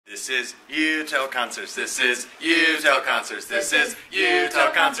This is UTEL Concerts. This is UTEL Concerts. This is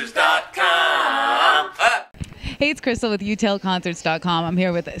UTELConcerts.com. Hey, it's Crystal with UTELConcerts.com. I'm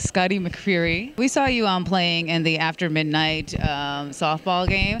here with Scotty McCreery. We saw you playing in the After Midnight softball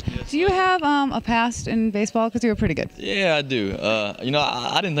game. Do you have a past in baseball? Because you were pretty good. Yeah, I do.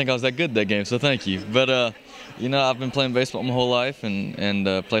 I didn't think I was that good that game, so thank you. But, I've been playing baseball my whole life and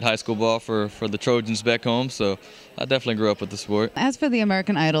played high school ball for the Trojans back home, so I definitely grew up with the sport. As for the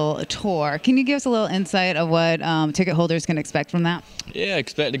American Idol tour, can you give us a little insight of what ticket holders can expect from that? Yeah,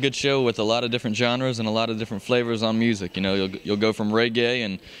 expect a good show with a lot of different genres and a lot of different flavors on music. You'll go from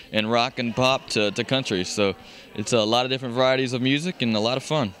reggae and rock and pop to country, so it's a lot of different varieties of music and a lot of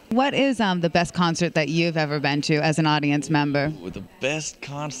fun. What is the best concert that you've ever been to as an audience member? With the best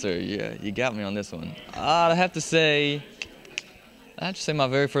concert, yeah, you got me on this one. I'd have to say my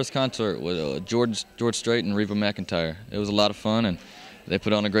very first concert with George Strait and Reba McEntire. It was a lot of fun, and they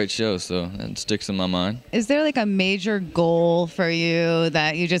put on a great show, so that sticks in my mind. Is there like a major goal for you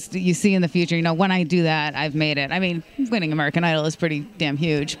that you see in the future? When I do that, I've made it. I mean, winning American Idol is pretty damn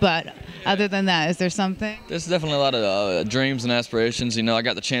huge, but other than that, is there something? There's definitely a lot of dreams and aspirations. I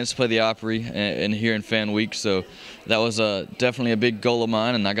got the chance to play the Opry and here in Fan Week, so that was definitely a big goal of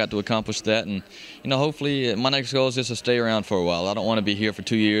mine, and I got to accomplish that. And hopefully, my next goal is just to stay around for a while. I don't want to be here for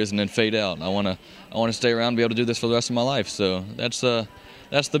 2 years and then fade out. I want to stay around and be able to do this for the rest of my life. So that's the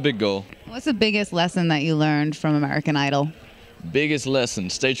big goal. What's the biggest lesson that you learned from American Idol? Biggest lesson: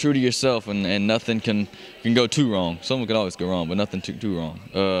 stay true to yourself, and nothing can go too wrong. Something can always go wrong, but nothing too wrong.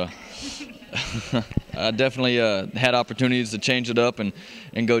 I definitely had opportunities to change it up and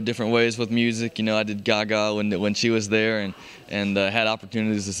go different ways with music. I did Gaga when she was there, and had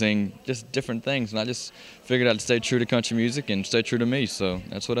opportunities to sing just different things. And I just figured I'd stay true to country music and stay true to me. So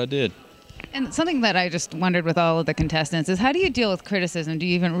that's what I did. And something that I just wondered with all of the contestants is, how do you deal with criticism? Do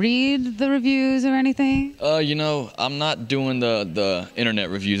you even read the reviews or anything? I'm not doing the internet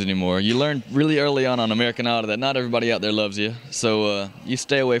reviews anymore. You learn really early on American Idol that not everybody out there loves you, so you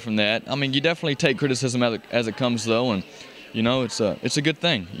stay away from that. I mean, you definitely take criticism as it comes, though, and it's a good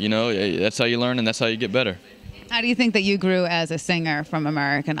thing. That's how you learn and that's how you get better. How do you think that you grew as a singer from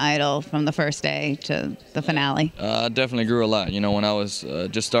American Idol from the first day to the finale? I definitely grew a lot. When I was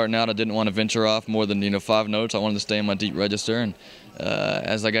just starting out, I didn't want to venture off more than 5 notes. I wanted to stay in my deep register, and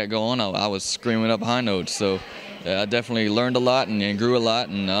as I got going, I was screaming up high notes. So I definitely learned a lot and grew a lot,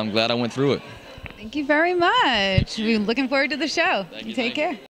 and I'm glad I went through it. Thank you very much. We're looking forward to the show. Thank you. Take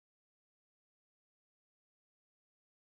care.